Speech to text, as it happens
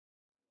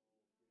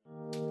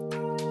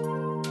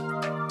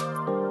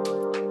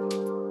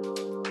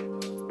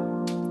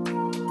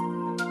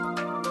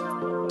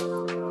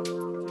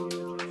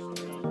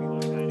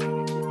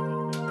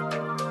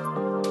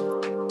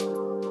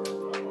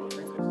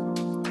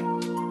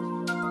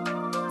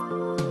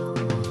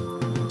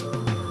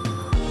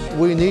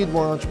We need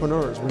more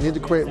entrepreneurs. We need to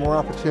create more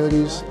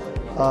opportunities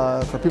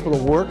for people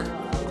to work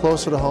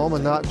closer to home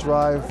and not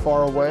drive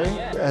far away.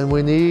 And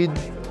we need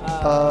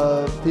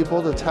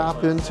people to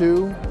tap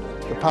into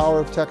the power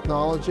of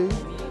technology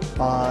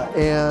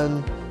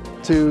and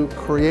to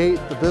create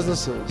the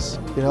businesses.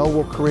 You know,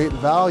 we'll create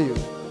value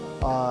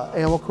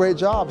and we'll create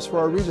jobs for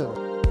our region.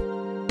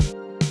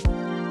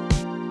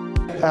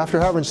 After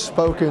having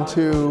spoken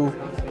to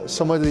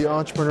some of the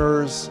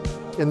entrepreneurs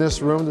in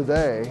this room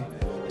today,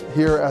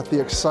 here at the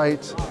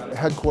Excite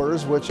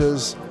headquarters, which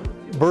is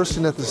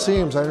bursting at the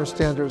seams, I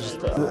understand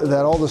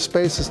that all the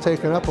space is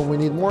taken up and we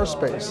need more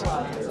space.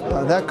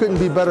 That couldn't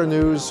be better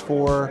news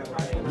for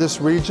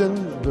this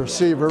region, the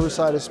city of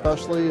Riverside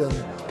especially,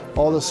 and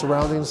all the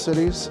surrounding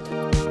cities.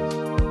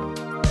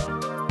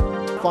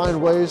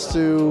 Find ways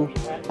to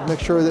make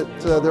sure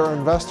that there are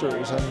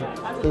investors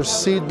and there's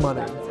seed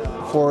money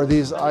for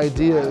these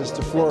ideas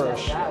to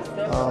flourish.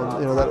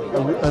 You know,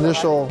 that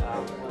initial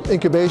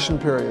incubation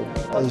period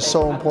is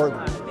so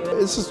important.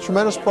 This is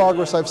tremendous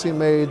progress I've seen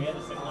made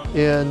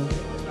in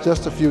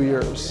just a few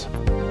years.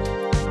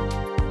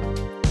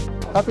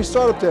 Happy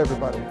Startup Day,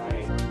 everybody.